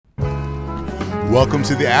Welcome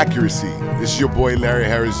to The Accuracy. This is your boy Larry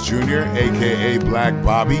Harris Jr., aka Black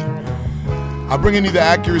Bobby. I'm bringing you The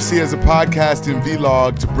Accuracy as a podcast and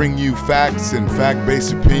vlog to bring you facts and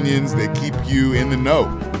fact-based opinions that keep you in the know,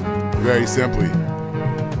 very simply.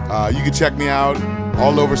 You can check me out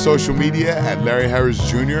all over social media at Larry Harris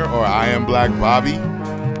Jr. or I Am Black Bobby,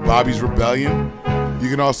 Bobby's Rebellion. You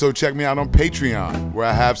can also check me out on Patreon, where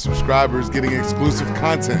I have subscribers getting exclusive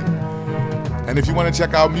content. And if you want to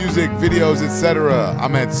check out music, videos, etc.,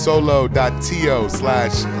 I'm at solo.to/Larry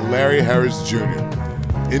Harris Jr.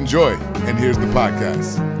 Enjoy, and here's the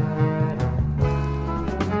podcast.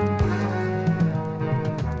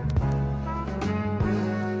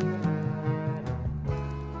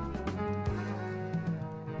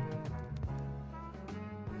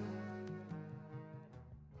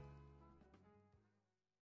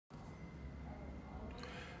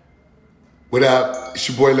 What up? It's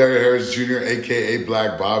your boy Larry Harris Jr., aka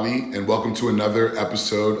Black Bobby, and welcome to another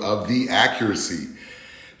episode of The Accuracy.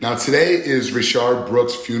 Now, today is Rayshard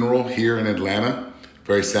Brooks' funeral here in Atlanta.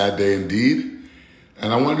 Very sad day indeed.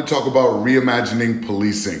 And I wanted to talk about reimagining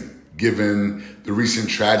policing, given the recent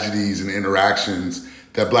tragedies and interactions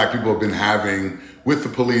that Black people have been having with the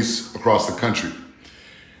police across the country.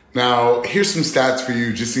 Now, here's some stats for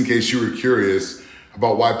you, just in case you were curious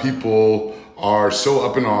about why people are so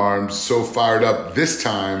up in arms, so fired up this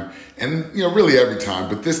time, and really every time,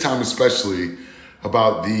 but this time especially,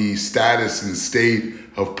 about the status and state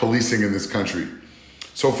of policing in this country.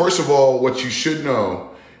 So first of all, what you should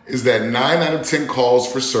know is that 9 out of 10 calls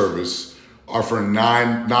for service are for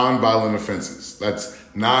nonviolent offenses. That's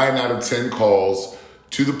 9 out of 10 calls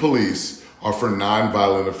to the police are for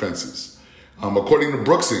nonviolent offenses. According to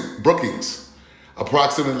Brookings,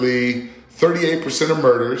 approximately 38% of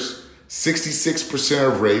murders, 66%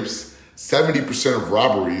 of rapes, 70% of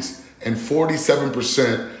robberies, and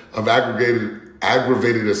 47% of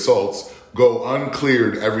aggravated assaults go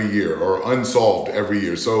uncleared every year or unsolved every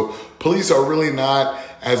year. So police are really not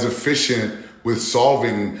as efficient with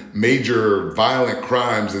solving major violent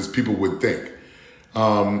crimes as people would think.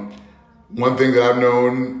 One thing that I've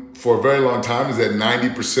known for a very long time is that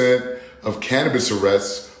 90% of cannabis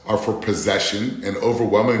arrests are for possession, and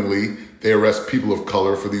overwhelmingly they arrest people of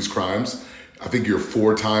color for these crimes. I think you're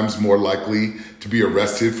 4 times more likely to be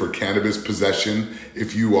arrested for cannabis possession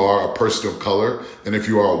if you are a person of color than if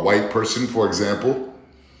you are a white person, for example.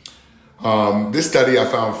 This study I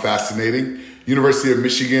found fascinating. University of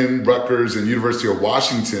Michigan, Rutgers, and University of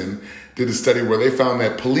Washington did a study where they found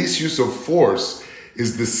that police use of force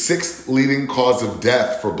is the 6th leading cause of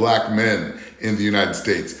death for Black men in the United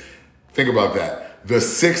States. Think about that. The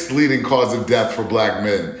 6th leading cause of death for Black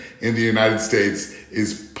men in the United States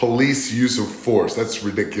is police use of force. That's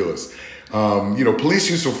ridiculous. Police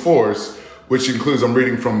use of force, which includes, I'm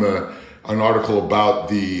reading from an article about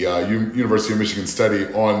the University of Michigan study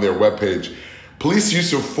on their webpage. Police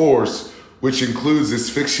use of force, which includes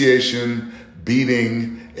asphyxiation,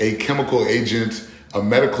 beating, a chemical agent, a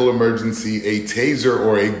medical emergency, a taser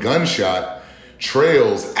or a gunshot,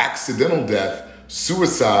 trails, accidental death,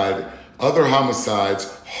 suicide, other homicides,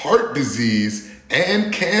 heart disease,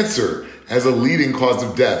 and cancer as a leading cause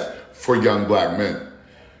of death for young Black men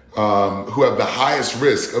who have the highest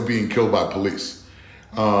risk of being killed by police.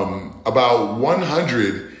 About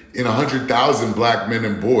 100 in 100,000 Black men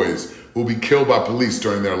and boys will be killed by police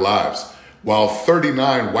during their lives, while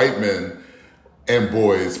 39 white men and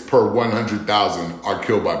boys per 100,000 are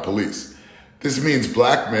killed by police. This means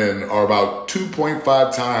Black men are about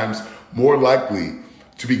 2.5 times more likely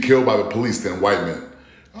to be killed by the police than white men,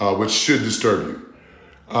 which should disturb you.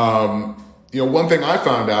 One thing I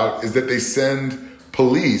found out is that they send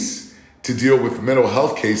police to deal with mental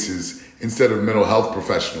health cases instead of mental health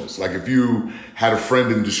professionals. Like if you had a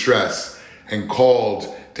friend in distress and called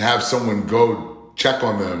to have someone go check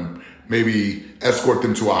on them, maybe escort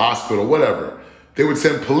them to a hospital, whatever, they would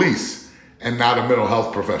send police and not a mental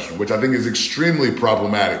health professional, which I think is extremely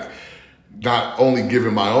problematic. Not only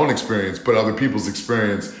given my own experience, but other people's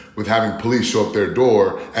experience with having police show up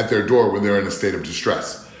at their door when they're in a state of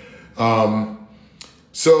distress.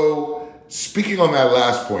 So speaking on that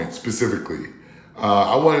last point specifically,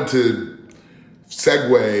 I wanted to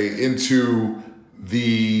segue into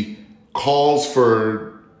the calls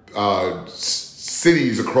for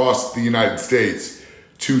cities across the United States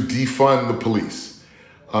to defund the police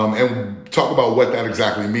and talk about what that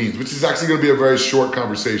exactly means, which is actually going to be a very short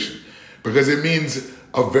conversation, because it means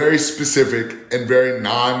a very specific and very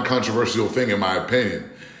non-controversial thing, in my opinion.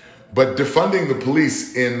 But defunding the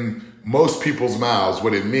police, in most people's mouths,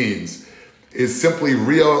 what it means is simply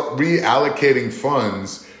reallocating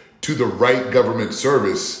funds to the right government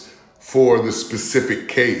service for the specific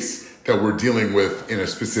case that we're dealing with in a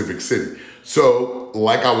specific city. So,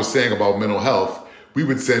 like I was saying about mental health, we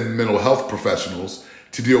would send mental health professionals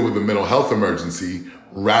to deal with the mental health emergency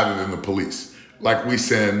rather than the police. Like we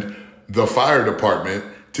send the fire department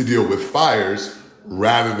to deal with fires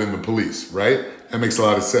rather than the police, right? That makes a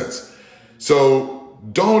lot of sense. So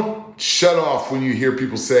don't shut off when you hear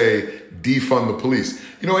people say defund the police.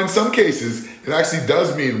 You know, in some cases, it actually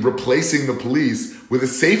does mean replacing the police with a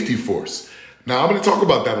safety force. Now, I'm going to talk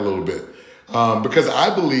about that a little bit because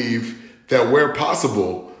I believe that where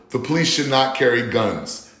possible, the police should not carry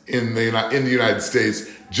guns in the United States,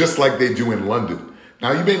 just like they do in London.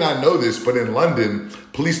 Now, you may not know this, but in London,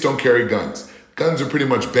 police don't carry guns. Guns are pretty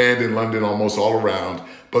much banned in London almost all around,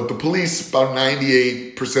 but the police, about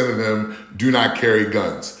 98% of them, do not carry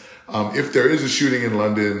guns. If there is a shooting in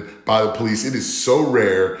London by the police, it is so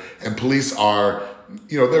rare, and police are,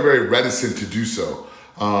 they're very reticent to do so.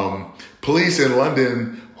 Police in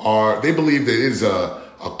London they believe that it is a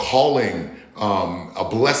calling, a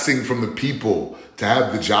blessing from the people to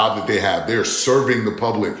have the job that they have. They are serving the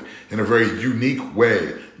public in a very unique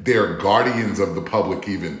way. They are guardians of the public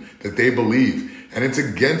even, that they believe. And it's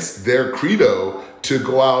against their credo to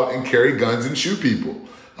go out and carry guns and shoot people,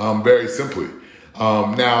 very simply.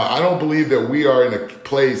 Now, I don't believe that we are in a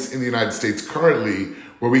place in the United States currently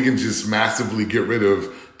where we can just massively get rid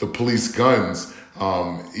of the police guns,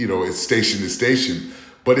 it's station to station.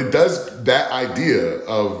 But it does, that idea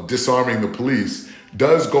of disarming the police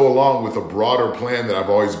does go along with a broader plan that I've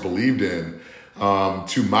always believed in,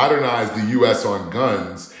 to modernize the U.S. on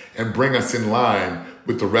guns and bring us in line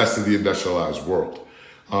with the rest of the industrialized world.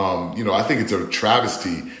 I think it's a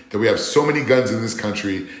travesty that we have so many guns in this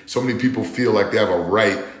country. So many people feel like they have a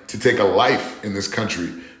right to take a life in this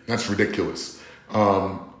country. That's ridiculous.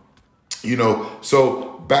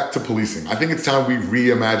 So back to policing. I think it's time we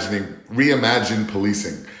reimagine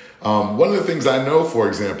policing. One of the things I know, for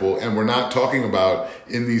example, and we're not talking about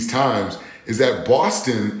in these times, is that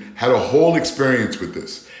Boston had a whole experience with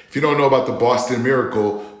this. If you don't know about the Boston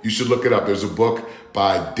Miracle, you should look it up. There's a book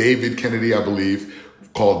by David Kennedy, I believe,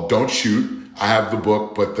 called Don't Shoot. I have the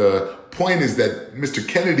book, but the point is that Mr.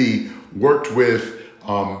 Kennedy worked with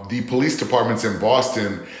the police departments in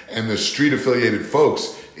Boston and the street affiliated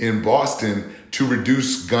folks in Boston to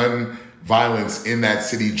reduce gun violence in that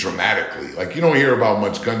city dramatically. Like, you don't hear about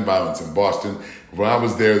much gun violence in Boston. When I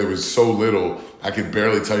was there was so little, I could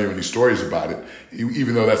barely tell you any stories about it,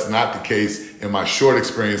 even though that's not the case in my short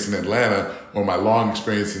experience in Atlanta or my long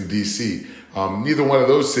experience in DC. Neither one of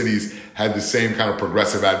those cities had the same kind of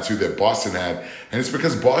progressive attitude that Boston had. And it's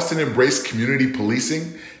because Boston embraced community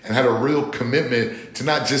policing and had a real commitment to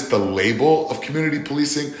not just the label of community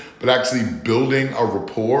policing, but actually building a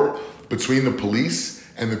rapport between the police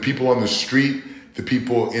and the people on the street, the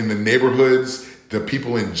people in the neighborhoods, the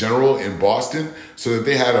people in general in Boston, so that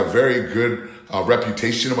they had a very good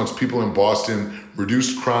reputation amongst people in Boston,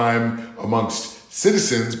 reduced crime amongst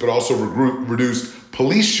citizens, but also reduced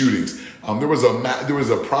police shootings. There was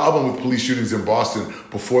a problem with police shootings in Boston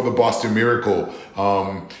before the Boston Miracle,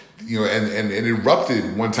 and it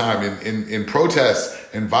erupted one time in protests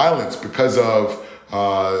and violence because of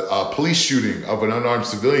a police shooting of an unarmed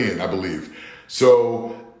civilian, I believe.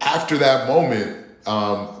 So after that moment,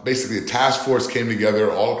 basically a task force came together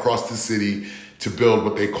all across the city to build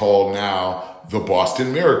what they call now the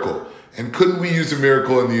Boston Miracle. And couldn't we use a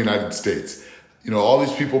miracle in the United States? All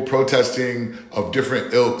these people protesting of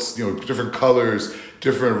different ilks, different colors,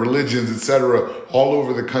 different religions, etc., all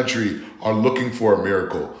over the country are looking for a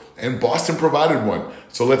miracle. And Boston provided one.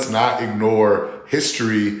 So let's not ignore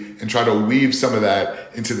history and try to weave some of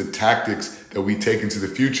that into the tactics that we take into the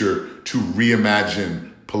future to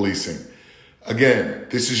reimagine policing. Again,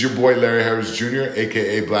 this is your boy Larry Harris Jr.,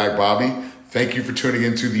 aka Black Bobby. Thank you for tuning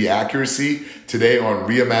into The Accuracy today on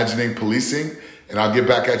Reimagining Policing. And I'll get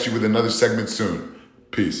back at you with another segment soon.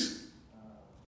 Peace.